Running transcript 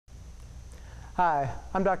Hi,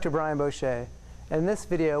 I'm Dr. Brian Bouchette, and in this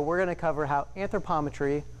video we're going to cover how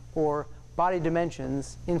anthropometry, or body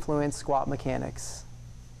dimensions, influence squat mechanics.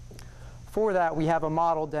 For that, we have a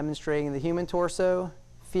model demonstrating the human torso,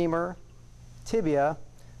 femur, tibia,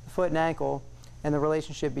 the foot and ankle, and the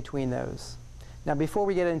relationship between those. Now before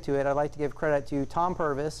we get into it, I'd like to give credit to Tom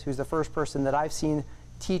Purvis, who's the first person that I've seen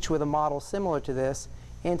teach with a model similar to this,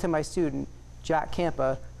 and to my student, Jack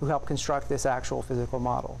Campa, who helped construct this actual physical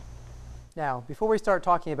model. Now, before we start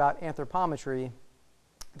talking about anthropometry,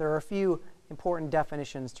 there are a few important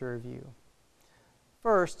definitions to review.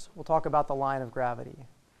 First, we'll talk about the line of gravity.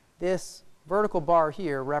 This vertical bar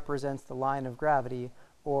here represents the line of gravity,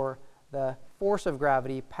 or the force of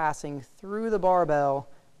gravity passing through the barbell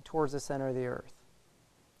towards the center of the earth.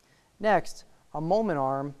 Next, a moment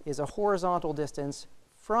arm is a horizontal distance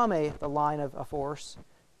from the line of a force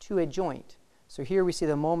to a joint. So here we see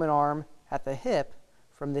the moment arm at the hip,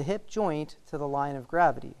 from the hip joint to the line of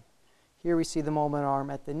gravity. Here we see the moment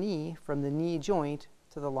arm at the knee, from the knee joint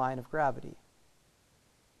to the line of gravity.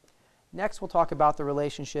 Next, we'll talk about the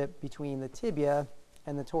relationship between the tibia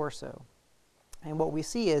and the torso. And what we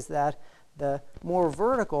see is that the more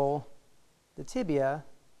vertical the tibia,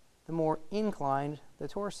 the more inclined the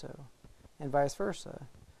torso, and vice versa.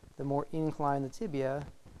 The more inclined the tibia,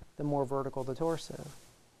 the more vertical the torso.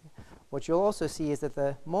 What you'll also see is that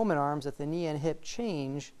the moment arms at the knee and hip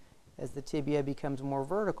change as the tibia becomes more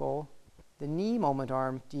vertical, the knee moment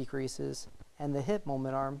arm decreases, and the hip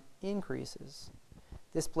moment arm increases.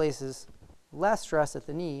 This places less stress at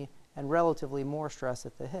the knee and relatively more stress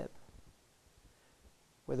at the hip.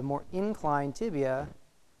 With a more inclined tibia,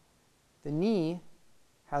 the knee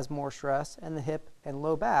has more stress, and the hip and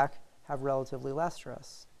low back have relatively less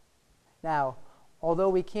stress. Now, although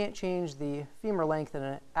we can't change the femur length in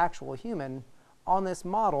an actual human, on this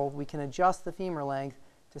model we can adjust the femur length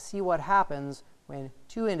to see what happens when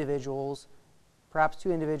two individuals, perhaps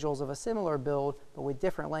two individuals of a similar build but with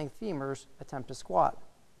different length femurs, attempt to squat.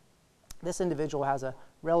 This individual has a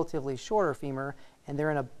relatively shorter femur, and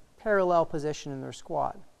they're in a parallel position in their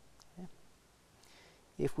squat. Okay.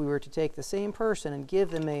 If we were to take the same person and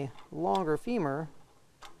give them a longer femur,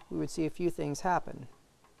 we would see a few things happen.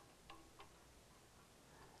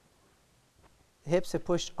 The hips have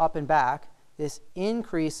pushed up and back. This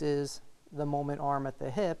increases the moment arm at the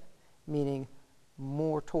hip, meaning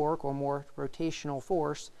more torque or more rotational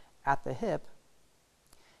force at the hip.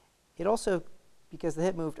 It also, because the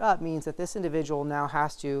hip moved up, means that this individual now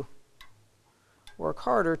has to work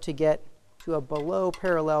harder to get to a below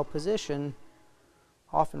parallel position,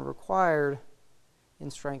 often required in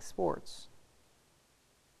strength sports.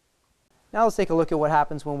 Now let's take a look at what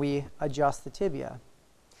happens when we adjust the tibia.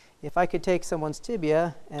 If I could take someone's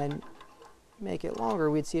tibia and make it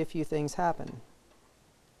longer, we'd see a few things happen.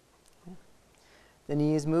 Okay. The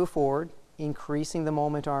knees move forward, increasing the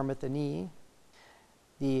moment arm at the knee.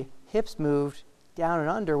 The hips moved down and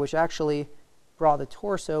under, which actually brought the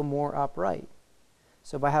torso more upright.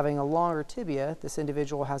 So by having a longer tibia, this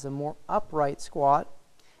individual has a more upright squat.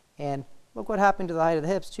 And look what happened to the height of the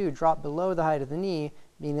hips too, dropped below the height of the knee,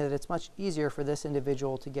 meaning that it's much easier for this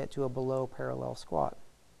individual to get to a below parallel squat.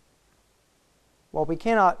 While we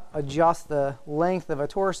cannot adjust the length of a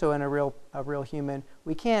torso in a real human,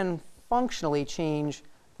 we can functionally change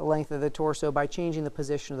the length of the torso by changing the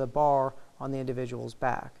position of the bar on the individual's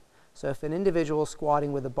back. So if an individual is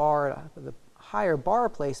squatting with a higher bar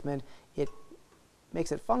placement, it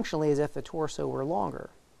makes it functionally as if the torso were longer.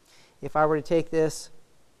 If I were to take this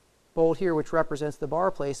bolt here, which represents the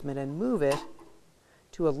bar placement, and move it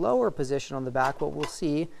to a lower position on the back, what we'll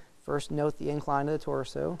see, first note the incline of the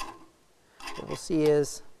torso. What we'll see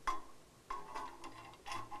is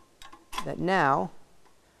that now,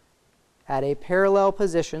 at a parallel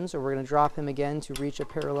position, so we're going to drop him again to reach a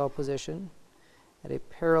parallel position. At a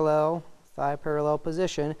parallel, thigh parallel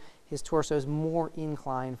position, his torso is more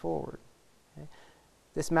inclined forward. Okay.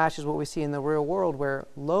 This matches what we see in the real world, where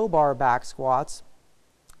low bar back squats,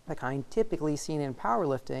 the kind typically seen in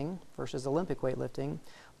powerlifting versus Olympic weightlifting,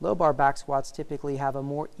 low bar back squats typically have a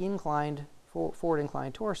more inclined, forward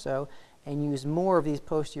inclined torso, and use more of these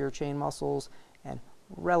posterior chain muscles and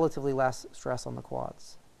relatively less stress on the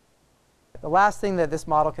quads. The last thing that this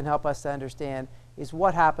model can help us to understand is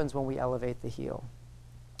what happens when we elevate the heel.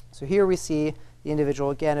 So here we see the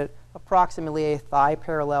individual again at approximately a thigh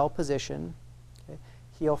parallel position, okay,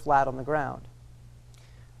 heel flat on the ground.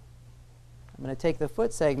 I'm going to take the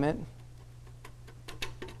foot segment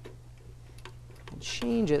and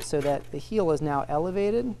change it so that the heel is now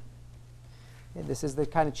elevated. Okay, this is the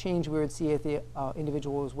kind of change we would see if the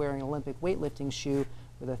individual was wearing an Olympic weightlifting shoe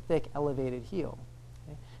with a thick elevated heel.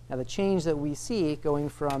 Okay. Now the change that we see going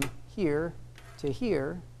from here to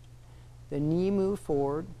here, the knee moved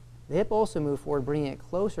forward, the hip also moved forward, bringing it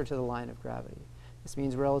closer to the line of gravity. This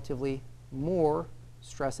means relatively more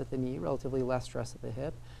stress at the knee, relatively less stress at the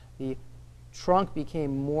hip. The trunk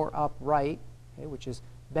became more upright, okay, which is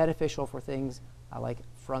beneficial for things like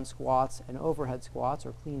front squats and overhead squats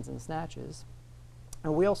or cleans and snatches.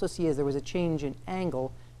 And we also see as there was a change in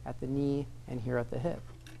angle at the knee and here at the hip.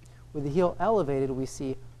 With the heel elevated, we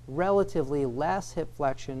see relatively less hip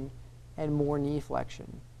flexion and more knee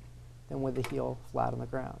flexion than with the heel flat on the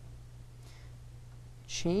ground.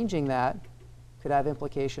 Changing that could have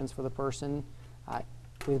implications for the person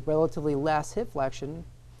with relatively less hip flexion.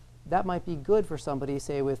 That might be good for somebody,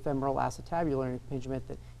 say, with femoral acetabular impingement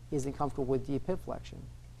that isn't comfortable with deep hip flexion.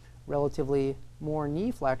 Relatively more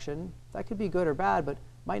knee flexion, that could be good or bad, but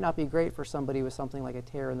might not be great for somebody with something like a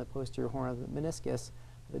tear in the posterior horn of the meniscus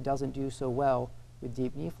that doesn't do so well with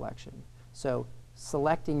deep knee flexion. So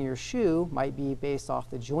selecting your shoe might be based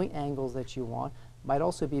off the joint angles that you want, might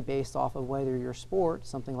also be based off of whether your sport,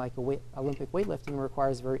 something like Olympic weightlifting,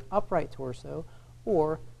 requires a very upright torso,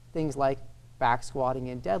 or things like back squatting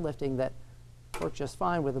and deadlifting that work just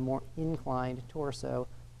fine with a more inclined torso.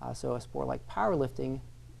 So a sport like powerlifting,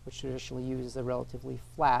 which traditionally uses a relatively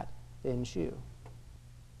flat, thin shoe.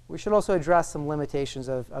 We should also address some limitations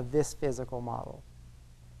of this physical model.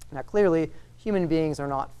 Now clearly, human beings are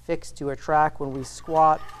not fixed to a track. When we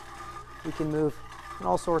squat, we can move in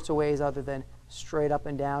all sorts of ways other than straight up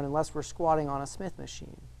and down unless we're squatting on a Smith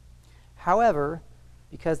machine. However,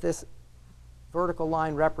 because this vertical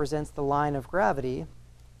line represents the line of gravity,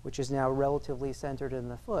 which is now relatively centered in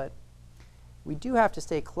the foot, we do have to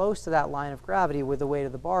stay close to that line of gravity with the weight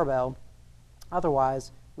of the barbell.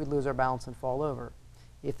 Otherwise, we'd lose our balance and fall over.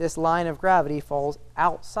 If this line of gravity falls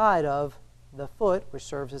outside of the foot, which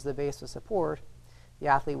serves as the base of support, the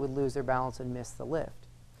athlete would lose their balance and miss the lift.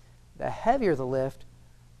 The heavier the lift,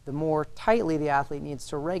 the more tightly the athlete needs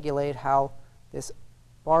to regulate how this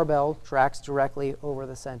barbell tracks directly over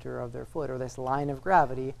the center of their foot, or this line of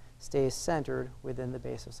gravity stays centered within the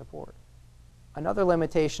base of support. Another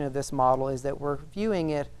limitation of this model is that we're viewing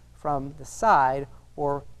it from the side,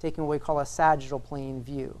 or taking what we call a sagittal plane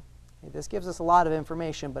view. Okay, this gives us a lot of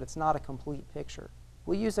information, but it's not a complete picture.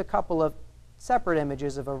 We'll use a couple of separate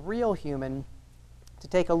images of a real human to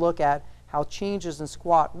take a look at how changes in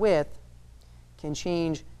squat width can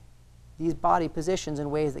change these body positions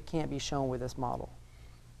in ways that can't be shown with this model.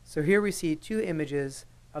 So here we see two images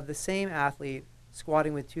of the same athlete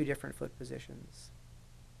squatting with two different foot positions.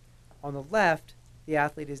 On the left, the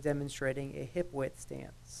athlete is demonstrating a hip width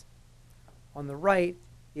stance. On the right,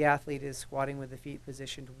 the athlete is squatting with the feet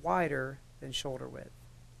positioned wider than shoulder width.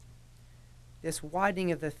 This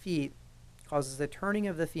widening of the feet causes the turning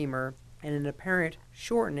of the femur and an apparent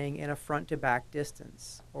shortening in a front to back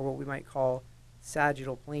distance, or what we might call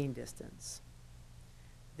sagittal plane distance.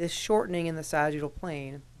 This shortening in the sagittal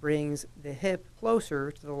plane brings the hip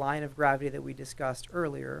closer to the line of gravity that we discussed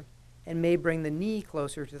earlier, and may bring the knee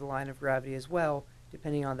closer to the line of gravity as well,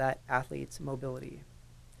 depending on that athlete's mobility.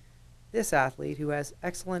 This athlete, who has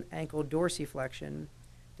excellent ankle dorsiflexion,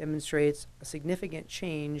 demonstrates a significant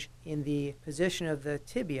change in the position of the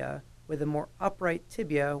tibia, with a more upright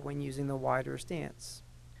tibia when using the wider stance.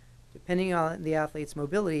 Depending on the athlete's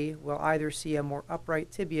mobility, we'll either see a more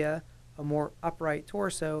upright tibia, a more upright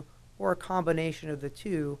torso, or a combination of the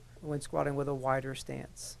two when squatting with a wider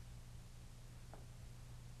stance.